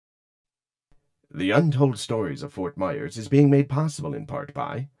The Untold Stories of Fort Myers is being made possible in part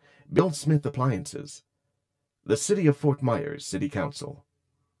by Bill Smith Appliances, the City of Fort Myers City Council,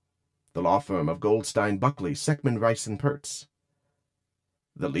 the law firm of Goldstein, Buckley, Seckman, Rice & Pertz,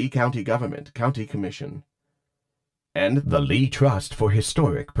 the Lee County Government County Commission, and the Lee Trust for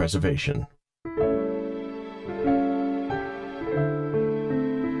Historic Preservation.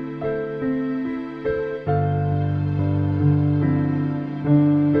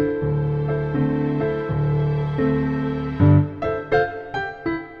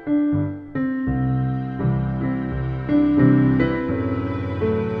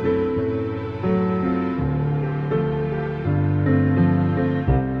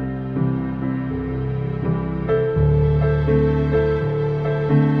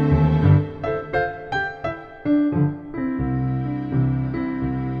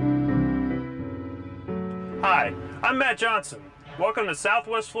 Hi, I'm Matt Johnson. Welcome to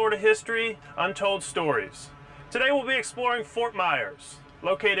Southwest Florida History Untold Stories. Today we'll be exploring Fort Myers.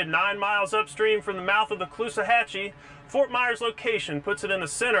 Located 9 miles upstream from the mouth of the Caloosahatchee, Fort Myers' location puts it in the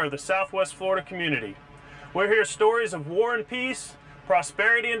center of the Southwest Florida community. We'll hear stories of war and peace,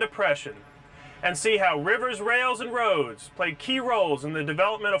 prosperity and depression, and see how rivers, rails, and roads played key roles in the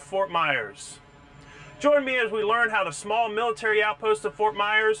development of Fort Myers. Join me as we learn how the small military outpost of Fort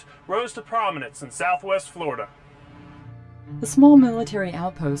Myers rose to prominence in Southwest Florida. The small military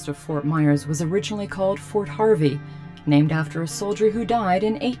outpost of Fort Myers was originally called Fort Harvey, named after a soldier who died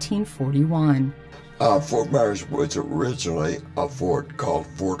in 1841. Fort Myers was originally a fort called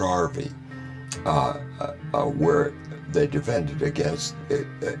Fort Harvey, where they defended against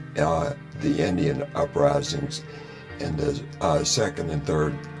the Indian uprisings in the Second and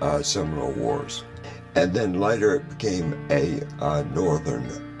Third Seminole Wars. And then later it became a northern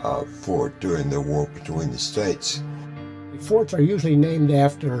fort during the war between the states. Forts are usually named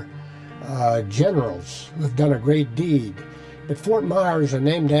after generals who have done a great deed. But Fort Myers are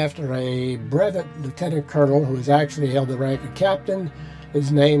named after a brevet lieutenant colonel who has actually held the rank of captain.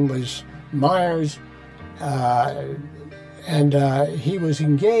 His name was Myers, and he was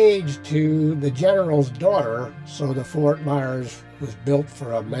engaged to the general's daughter, so the Fort Myers was built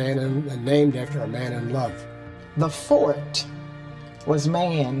for a man and named after a man in love. The fort was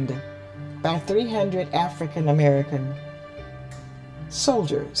manned by 300 African American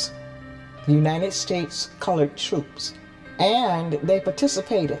soldiers, United States colored troops, and they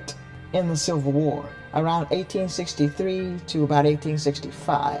participated in the Civil War around 1863 to about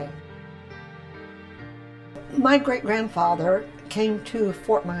 1865. My great-grandfather came to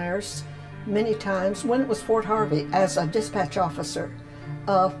Fort Myers many times when it was Fort Harvey as a dispatch officer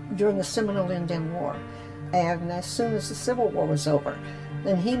during the Seminole Indian War. And as soon as the Civil War was over,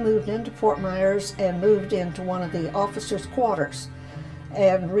 then he moved into Fort Myers and moved into one of the officers' quarters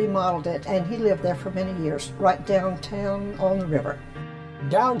and remodeled it, and he lived there for many years, right downtown on the river.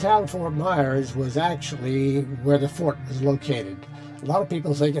 Downtown Fort Myers was actually where the fort was located. A lot of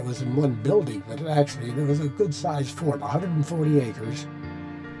people think it was in one building, but actually there was a good-sized fort, 140 acres.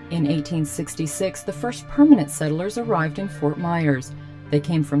 In 1866, the first permanent settlers arrived in Fort Myers. They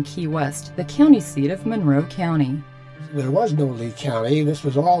came from Key West, the county seat of Monroe County. There was no Lee County. This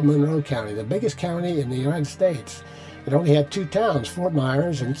was all Monroe County, the biggest county in the United States. It only had 2 towns, Fort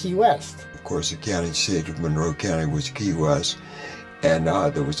Myers and Key West. Of course, the county seat of Monroe County was Key West, and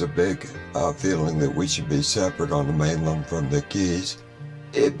there was a big feeling that we should be separate on the mainland from the Keys.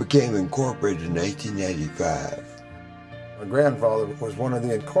 It became incorporated in 1885. My grandfather was one of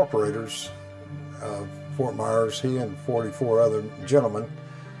the incorporators of Fort Myers. He and 44 other gentlemen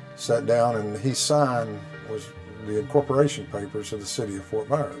sat down and he signed the incorporation papers of the city of Fort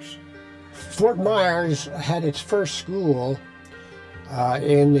Myers. Fort Myers had its first school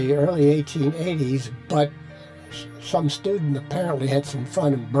in the early 1880s, but some student apparently had some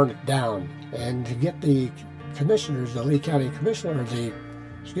fun and burned it down. And to get the commissioners, the Lee County Commissioner, the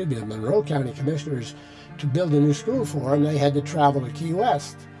Monroe County Commissioners, to build a new school for them, they had to travel to Key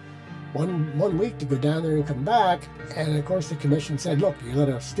West one week to go down there and come back. And of course the commission said, look, you let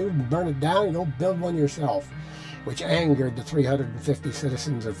a student burn it down, you go build one yourself, which angered the 350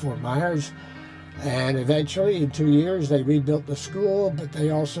 citizens of Fort Myers. And eventually, in 2 years, they rebuilt the school, but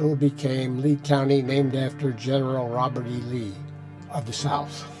they also became Lee County, named after General Robert E. Lee of the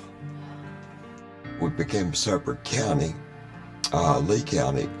South. We became a separate county, Lee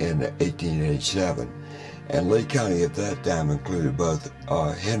County, in 1887. And Lee County at that time included both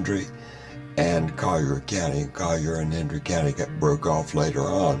Hendry and Collier County. Collier and Hendry County broke off later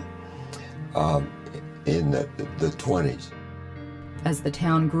on in the 20s. As the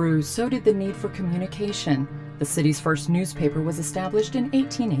town grew, so did the need for communication. The city's first newspaper was established in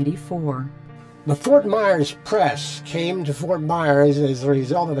 1884. The Fort Myers Press came to Fort Myers as a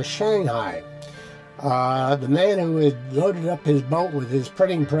result of a Shanghai. The man who had loaded up his boat with his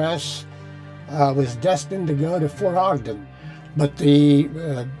printing press was destined to go to Fort Ogden, but the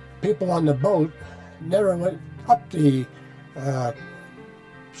people on the boat never went up the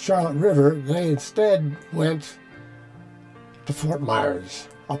Charlotte River. They instead went to Fort Myers,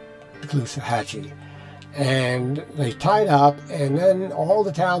 up the Caloosahatchee. And they tied up, and then all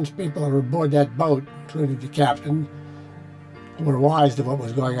the townspeople who were aboard that boat, including the captain, who were wise to what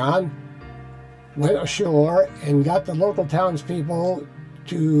was going on, went ashore and got the local townspeople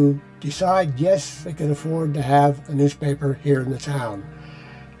to decide, yes, they could afford to have a newspaper here in the town.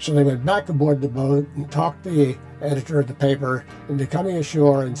 So they went back aboard the boat and talked the editor of the paper into coming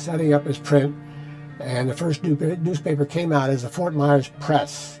ashore and setting up his print. And the first newspaper came out as the Fort Myers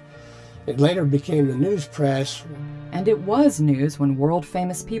Press. It later became the News Press. And it was news when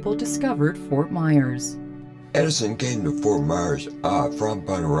world-famous people discovered Fort Myers. Edison came to Fort Myers from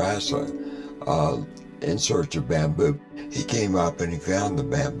Ponderosa in search of bamboo. He came up and he found the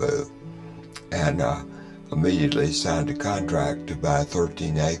bamboo and immediately signed a contract to buy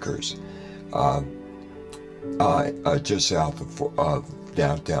 13 acres just south of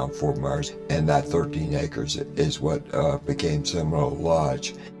downtown Fort Myers. And that 13 acres is what became Seminole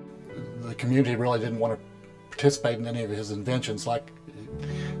Lodge. The community really didn't want to participate in any of his inventions. Like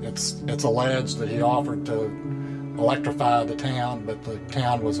it's alleged that he offered to electrify the town, but the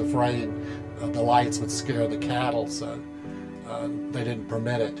town was afraid the lights would scare the cattle, so they didn't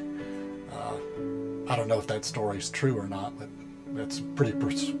permit it. I don't know if that story's true or not, but it's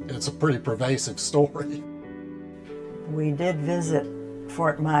a pretty pervasive story. We did visit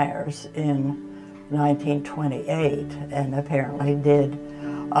Fort Myers in 1928 and apparently did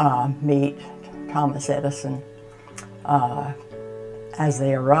meet Thomas Edison as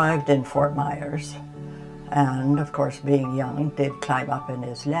they arrived in Fort Myers, and of course, being young, did climb up in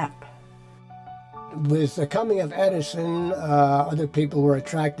his lap. With the coming of Edison, other people were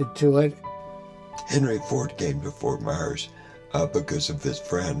attracted to it. Henry Ford came to Fort Myers because of his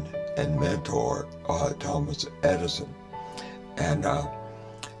friend and mentor, Thomas Edison. And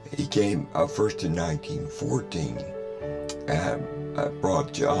he came first in 1914 and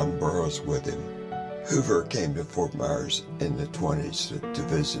brought John Burroughs with him. Hoover came to Fort Myers in the 20s to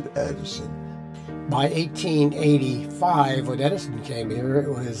visit Edison. By 1885, when Edison came here, it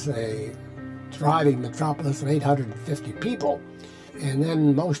was a thriving metropolis of 850 people. And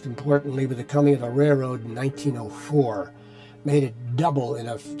then, most importantly, with the coming of the railroad in 1904, made it double in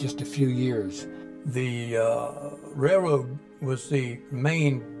just a few years. The railroad was the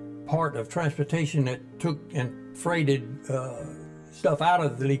main part of transportation that took and freighted stuff out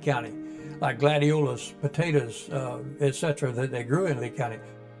of the Lee County, like gladiolas, potatoes, etc., that they grew in Lee County.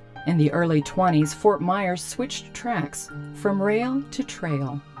 In the early 20s, Fort Myers switched tracks from rail to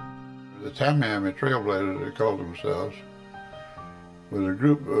trail. The Tamiami Trailblazers, they called themselves, was a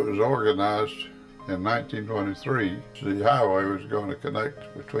group that was organized in 1923. The highway was going to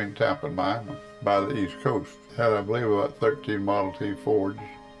connect between Tampa and Miami by the East Coast. It had, I believe, about 13 Model T Fords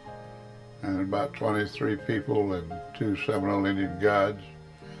and about 23 people and 2 Seminole Indian guides.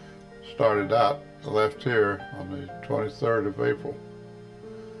 Started out, left here on the 23rd of April.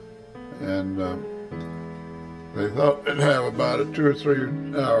 And they thought they'd have about a 2 or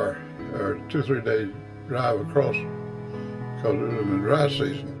 3 hour or 2 or 3 day drive across because it was in the dry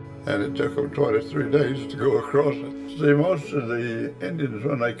season. And it took them 23 days to go across it. See, most of the Indians,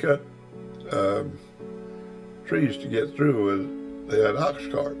 when they cut trees to get through, they had ox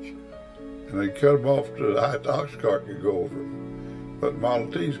carts. And they cut them off to the height the ox cart could go over them. But Model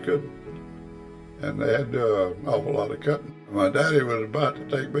Ts couldn't. And they had to do an awful lot of cutting. My daddy was about to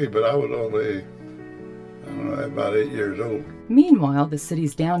take me, but I was only, I don't know, about 8 years old. Meanwhile, the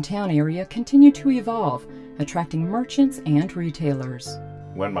city's downtown area continued to evolve, attracting merchants and retailers.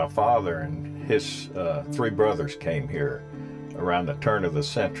 When my father and his 3 brothers came here around the turn of the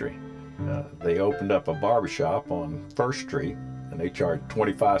century, they opened up a barbershop on 1st Street, and they charged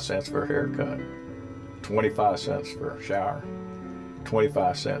 25 cents for a haircut, 25 cents for a shower,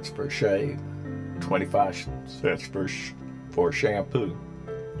 25 cents for a shave, 25 cents for shampoo,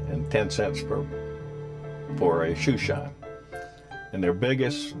 and 10 cents for a shoe shine. And their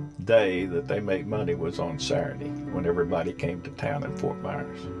biggest day that they made money was on Saturday, when everybody came to town in Fort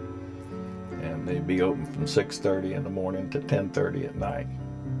Myers. And they'd be open from 6:30 in the morning to 10:30 at night,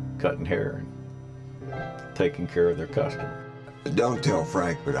 cutting hair and taking care of their customers. Don't tell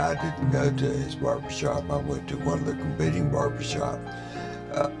Frank, but I didn't go to his barbershop. I went to one of the competing barbershops.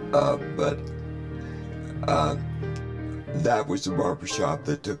 That was the barber shop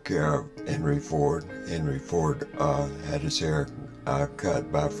that took care of Henry Ford. Henry Ford had his hair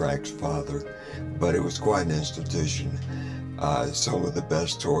cut by Frank's father, but it was quite an institution. Some of the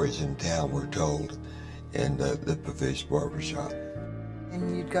best stories in town were told in the Pavish barber shop.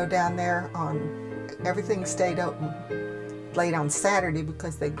 And you'd go down there everything stayed open late on Saturday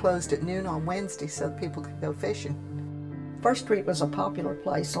because they closed at noon on Wednesday so people could go fishing. First Street was a popular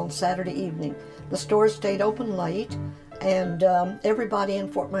place on Saturday evening. The stores stayed open late, and everybody in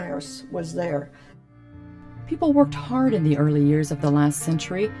Fort Myers was there. People worked hard in the early years of the last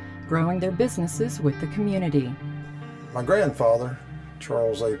century, growing their businesses with the community. My grandfather,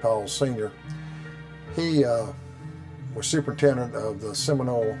 Charles A. Powell Sr., he was superintendent of the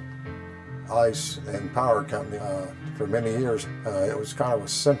Seminole Ice and Power Company for many years. It was kind of a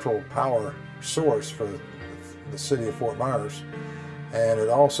central power source for the city of Fort Myers, and it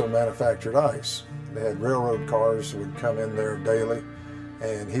also manufactured ice. They had railroad cars that would come in there daily,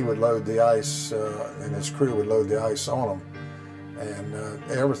 and he would load the ice, and his crew would load the ice on them. And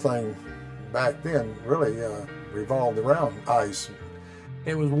everything back then really revolved around ice.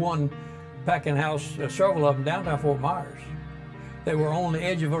 It was one packing house, several of them downtown Fort Myers. They were on the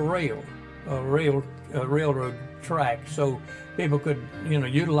edge of a railroad track, so people could,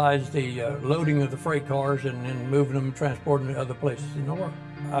 utilize the loading of the freight cars and moving them, transporting them to other places in the world.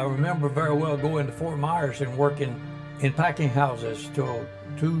 I remember very well going to Fort Myers and working in packing houses till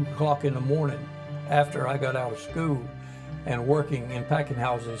 2 o'clock in the morning after I got out of school, and working in packing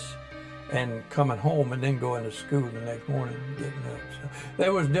houses and coming home and then going to school the next morning and getting up. So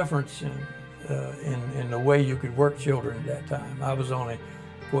there was difference in the way you could work children at that time. I was only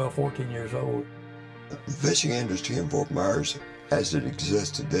 12, 14 years old. The fishing industry in Fort Myers, as it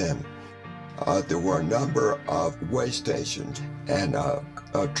existed then, there were a number of weigh stations, and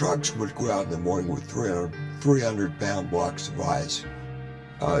trucks would go out in the morning with 300-pound blocks of ice,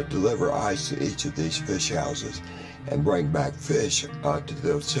 deliver ice to each of these fish houses, and bring back fish to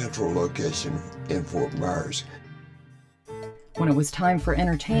the central location in Fort Myers. When it was time for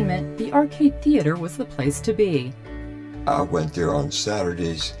entertainment, the arcade theater was the place to be. I went there on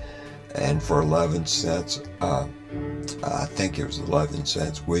Saturdays, and for 11 cents, I think it was 11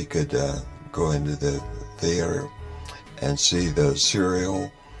 cents, we could go into the theater and see the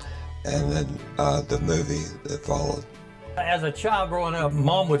serial and then the movie that followed. As a child growing up,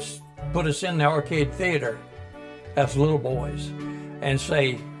 Mom would put us in the arcade theater as little boys and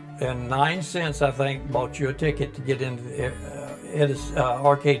say, and 9 cents, I think, bought you a ticket to get into the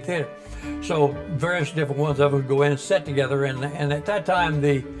arcade theater. So various different ones of us would go in and sit together, and at that time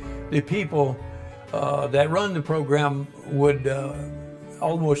the people that run the program would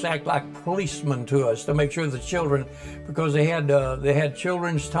almost act like policemen to us to make sure the children, because they had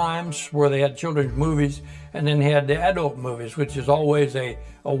children's times where they had children's movies, and then they had the adult movies, which is always a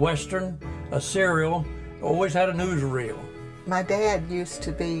western, a serial, always had a newsreel. My dad used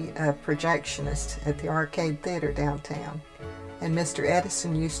to be a projectionist at the arcade theater downtown, and Mr.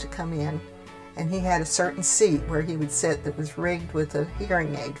 Edison used to come in, and he had a certain seat where he would sit that was rigged with a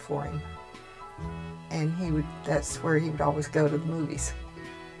hearing aid for him, and that's where he would always go to the movies.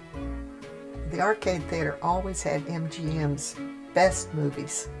 The arcade theater always had MGM's best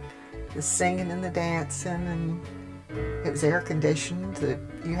movies, the singing and the dancing, and it was air conditioned.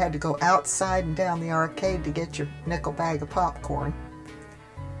 You had to go outside and down the arcade to get your nickel bag of popcorn.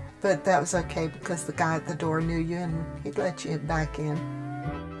 But that was okay because the guy at the door knew you and he'd let you back in.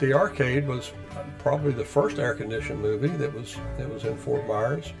 The arcade was probably the first air-conditioned movie that was in Fort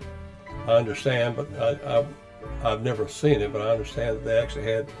Myers. I understand, but I've never seen it, but I understand that they actually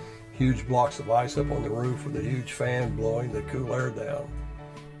had huge blocks of ice up on the roof with a huge fan blowing the cool air down.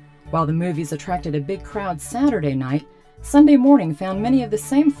 While the movies attracted a big crowd Saturday night, Sunday morning found many of the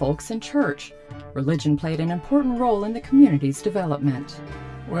same folks in church. Religion played an important role in the community's development.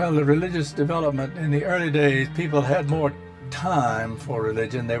 Well, the religious development in the early days, people had more time for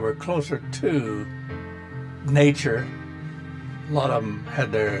religion. They were closer to nature. A lot of them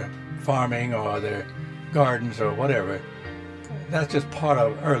had their farming or their gardens or whatever. That's just part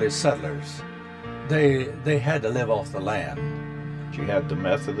of early settlers. They had to live off the land. You had the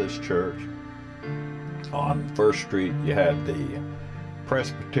Methodist Church. On 1st Street, you had the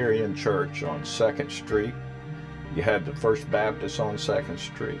Presbyterian Church on 2nd Street. You had the First Baptist on 2nd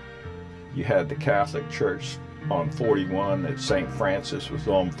Street. You had the Catholic Church on 41, at St. Francis was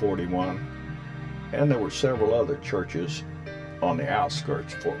on 41. And there were several other churches on the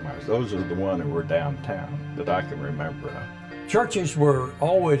outskirts of Fort Myers. Those are the ones that were downtown that I can remember. Churches were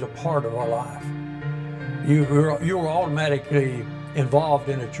always a part of our life. You were automatically involved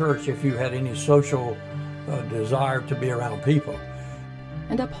in a church if you had any social a desire to be around people.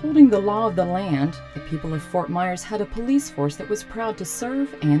 And upholding the law of the land, the people of Fort Myers had a police force that was proud to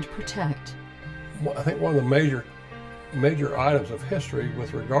serve and protect. I think one of the major items of history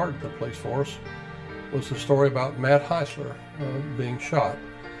with regard to the police force was the story about Matt Heisler being shot.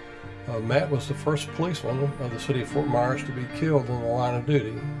 Matt was the first policeman of the city of Fort Myers to be killed in the line of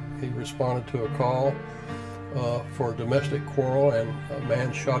duty. He responded to a call for a domestic quarrel, and a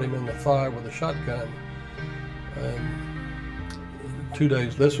man shot him in the thigh with a shotgun. And 2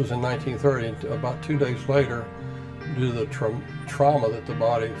 days, this was in 1930, and about 2 days later, due to the trauma that the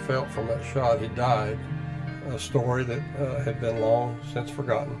body felt from that shot, he died. A story that had been long since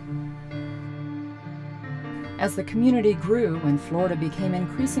forgotten. As the community grew and Florida became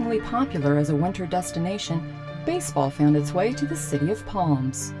increasingly popular as a winter destination, baseball found its way to the city of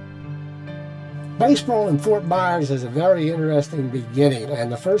Palms. Baseball in Fort Myers is a very interesting beginning,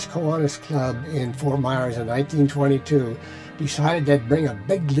 and the first Kiwanis club in Fort Myers in 1922 decided they'd bring a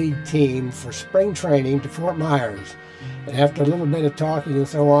big league team for spring training to Fort Myers. And after a little bit of talking and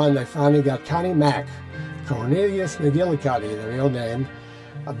so on, they finally got Connie Mack, Cornelius McGillicuddy, the real name,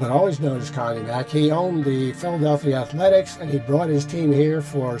 but always known as Connie Mack. He owned the Philadelphia Athletics, and he brought his team here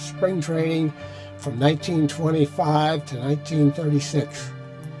for spring training from 1925 to 1936.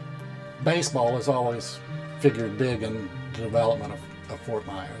 Baseball has always figured big in the development of Fort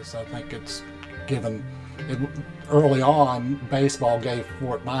Myers. I think it's given, early on, baseball gave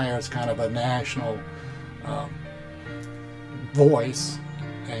Fort Myers kind of a national voice,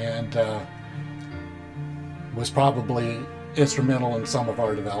 and was probably instrumental in some of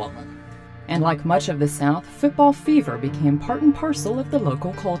our development. And like much of the South, football fever became part and parcel of the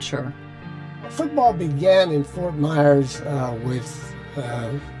local culture. Football began in Fort Myers with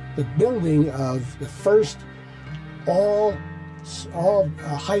the building of the first all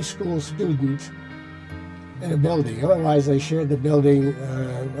high school students in a building. Otherwise, they shared the building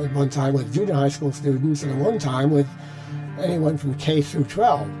at one time with junior high school students, and at one time with anyone from K through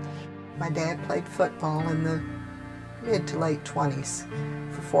 12. My dad played football in the mid to late 20s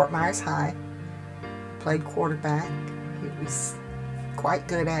for Fort Myers High. Played quarterback. He was quite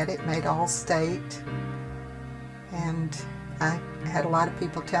good at it, made All-State. And I had a lot of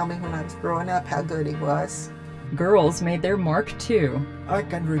people tell me when I was growing up how good he was. Girls made their mark too. I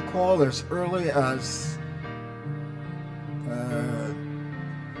can recall as early as,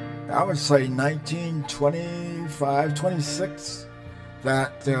 I would say 1925, 26,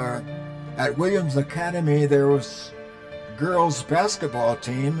 that at Williams Academy there was a girls basketball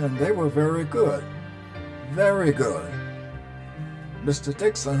team, and they were very good. Very good. Mr.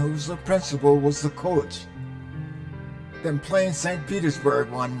 Dixon, who's the principal, was the coach. Then playing St.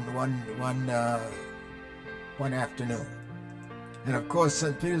 Petersburg one afternoon. And of course,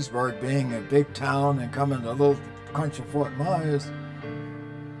 St. Petersburg being a big town and coming to a little country Fort Myers,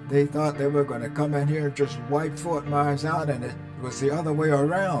 they thought they were going to come in here and just wipe Fort Myers out, and it was the other way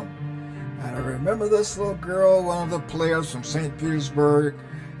around. And I remember this little girl, one of the players from St. Petersburg,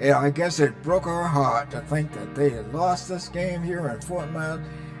 and I guess it broke her heart to think that they had lost this game here in Fort Myers.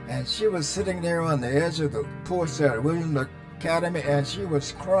 And she was sitting there on the edge of the porch at Williams Academy, and she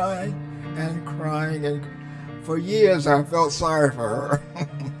was crying and crying. And for years, I felt sorry for her.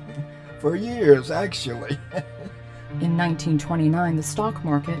 For years, actually. In 1929, the stock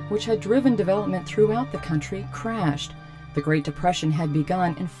market, which had driven development throughout the country, crashed. The Great Depression had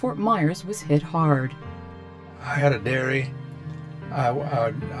begun, and Fort Myers was hit hard. I had a dairy.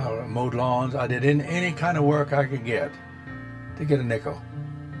 I mowed lawns. I did any kind of work I could get to get a nickel.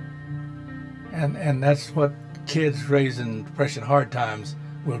 And that's what kids raised in Depression hard times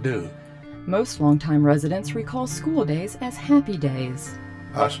will do. Most longtime residents recall school days as happy days.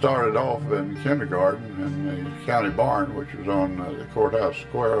 I started off in kindergarten in the county barn, which was on the courthouse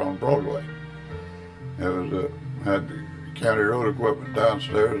square on Broadway. It was had the county road equipment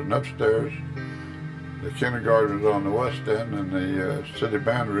downstairs and upstairs. The kindergarten was on the west end, and the city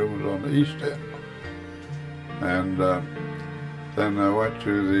band room was on the east end. And then I went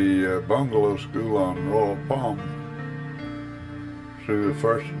to the bungalow school on Royal Palm through the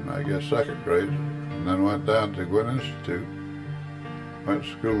first and I guess second grade, and then went down to Gwynn Institute. Went to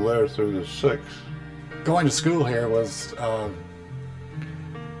school there through the sixth. Going to school here was a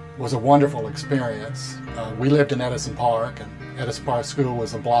wonderful experience. We lived in Edison Park, and Edison Park School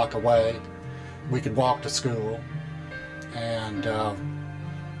was a block away. We could walk to school, and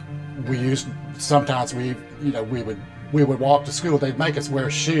sometimes we would walk to school. They'd make us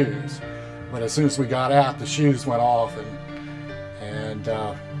wear shoes, but as soon as we got out, the shoes went off, and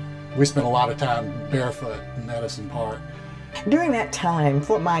we spent a lot of time barefoot in Edison Park. During that time,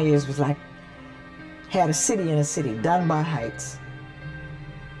 Fort Myers was like had a city in a city, Dunbar Heights.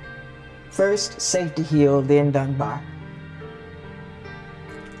 First Safety Hill, then Dunbar,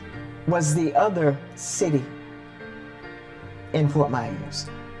 was the other city in Fort Myers.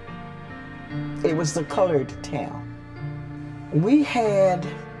 It was the colored town. We had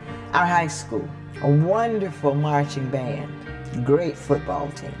our high school, a wonderful marching band, great football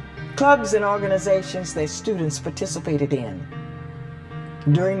team, clubs and organizations that students participated in.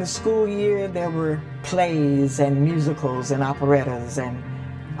 During the school year, there were plays and musicals and operettas and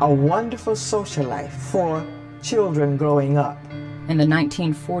a wonderful social life for children growing up. In the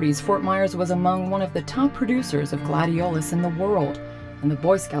 1940s, Fort Myers was among one of the top producers of gladiolus in the world, and the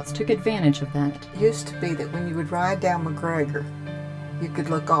Boy Scouts took advantage of that. It used to be that when you would ride down McGregor, you could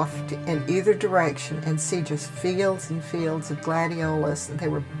look off in either direction and see just fields and fields of gladiolus, and they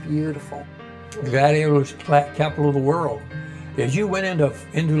were beautiful. Gladiolus capital of the world. As you went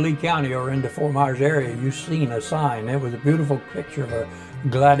into Lee County or into Fort Myers area, you seen a sign. It was a beautiful picture of a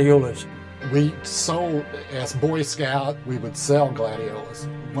gladiolus. We sold, as Boy Scout, we would sell gladiolus.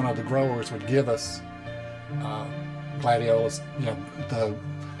 One of the growers would give us gladiolus, you know,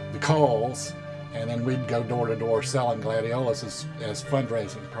 the culls, and then we'd go door to door selling gladiolus as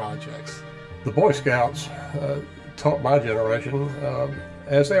fundraising projects. The Boy Scouts taught my generation,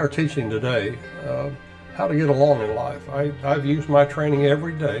 as they are teaching today, how to get along in life. I've used my training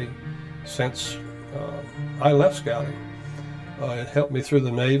every day since I left scouting. It helped me through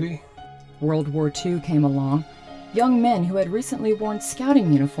the Navy. World War II came along. Young men who had recently worn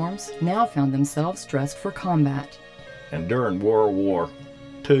scouting uniforms now found themselves dressed for combat. And during World War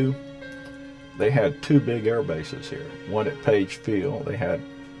II, they had two big air bases here. One at Page Field. They had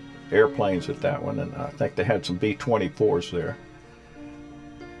airplanes at that one, and I think they had some B-24s there.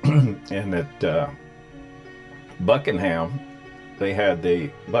 And at Buckingham, they had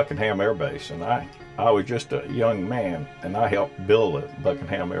the Buckingham Air Base, and I was just a young man, and I helped build the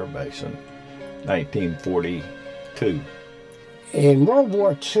Buckingham Air Base in 1942. In World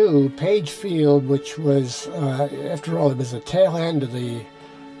War II, Page Field, which was, after all, it was the tail end of the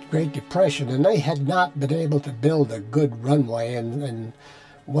Great Depression, and they had not been able to build a good runway, and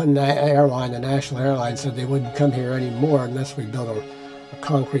one airline, the National Airline, said they wouldn't come here anymore unless we built a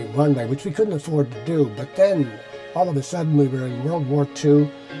concrete runway, which we couldn't afford to do. But then, all of a sudden, we were in World War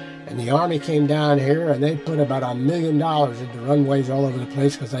II, and the Army came down here, and they put about $1 million into runways all over the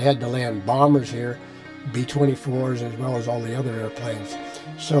place because they had to land bombers here, B-24s, as well as all the other airplanes.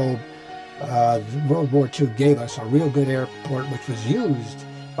 So World War II gave us a real good airport, which was used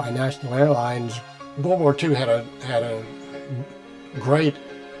by National Airlines. World War II had a great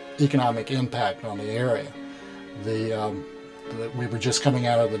economic impact on the area. We were just coming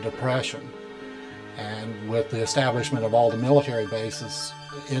out of the Depression, and with the establishment of all the military bases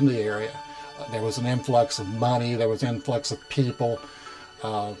in the area, there was an influx of money, there was an influx of people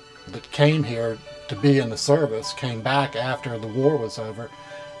that came here to be in the service, came back after the war was over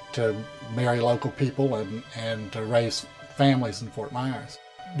to marry local people and to raise families in Fort Myers.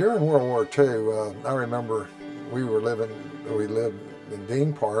 During World War II, I remember we lived in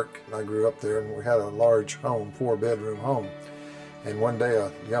Dean Park. I grew up there, and we had a large home, 4-bedroom home. And one day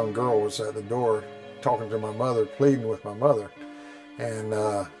a young girl was at the door talking to my mother, pleading with my mother. And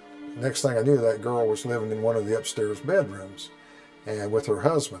next thing I knew, that girl was living in one of the upstairs bedrooms and with her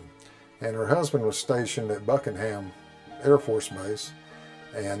husband. And her husband was stationed at Buckingham Air Force Base,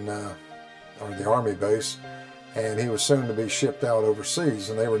 and or the Army base, and he was soon to be shipped out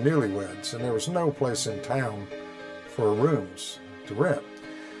overseas, and they were newlyweds, and there was no place in town for rooms to rent.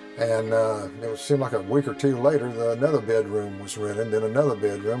 And it seemed like a week or two later, another bedroom was rented, then another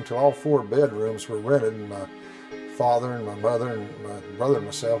bedroom, till all 4 bedrooms were rented. And my father and my mother and my brother and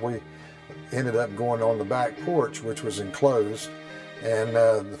myself, we ended up going on the back porch, which was enclosed. And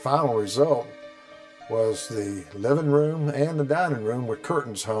the final result was the living room and the dining room with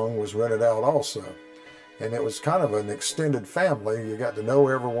curtains hung was rented out also. And it was kind of an extended family. You got to know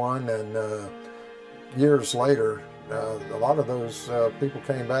everyone, and years later, a lot of those people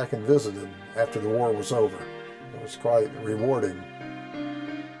came back and visited after the war was over. It was quite rewarding.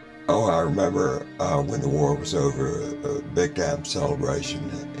 Oh, I remember when the war was over, a big time celebration,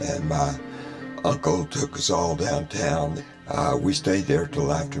 and my uncle took us all downtown. We stayed there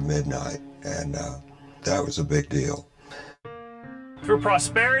till after midnight, and that was a big deal. Through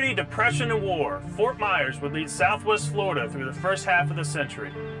prosperity, depression, and war, Fort Myers would lead Southwest Florida through the first half of the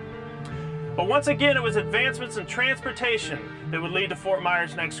century. But once again, it was advancements in transportation that would lead to Fort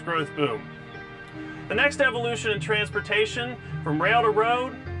Myers' next growth boom. The next evolution in transportation, from rail to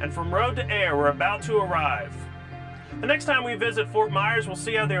road and from road to air, were about to arrive. The next time we visit Fort Myers, we'll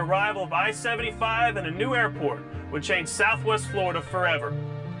see how the arrival of I-75 and a new airport would change Southwest Florida forever.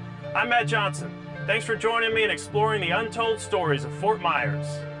 I'm Matt Johnson. Thanks for joining me in exploring the untold stories of Fort Myers.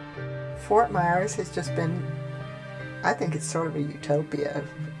 Fort Myers has just been, I think it's sort of a utopia.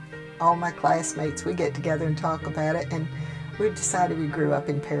 All my classmates, we get together and talk about it, and we decided we grew up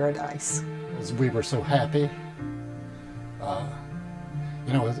in paradise. We were so happy.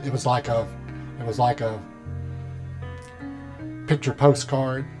 You know, it was like a picture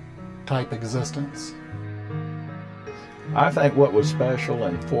postcard type existence. I think what was special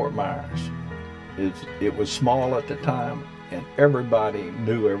in Fort Myers is it was small at the time, and everybody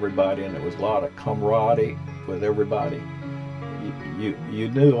knew everybody, and there was a lot of camaraderie with everybody. You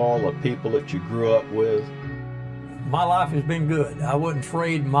knew all the people that you grew up with. My life has been good. I wouldn't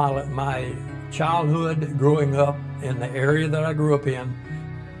trade my childhood growing up in the area that I grew up in.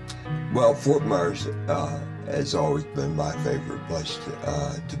 Well, Fort Myers has always been my favorite place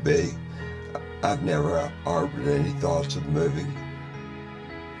to be. I've never harbored any thoughts of moving.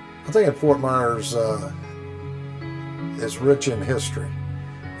 I think at Fort Myers, it's rich in history,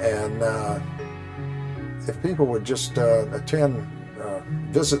 and if people would just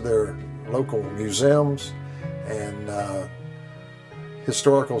visit their local museums and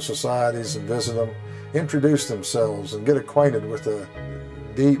historical societies and visit them, introduce themselves and get acquainted with the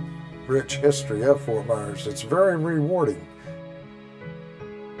deep, rich history of Fort Myers, it's very rewarding.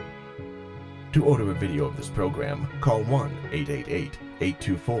 To order a video of this program, call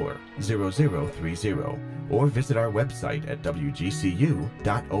 1-888-824-0030 or visit our website at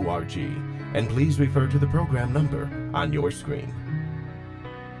WGCU.org. And please refer to the program number on your screen.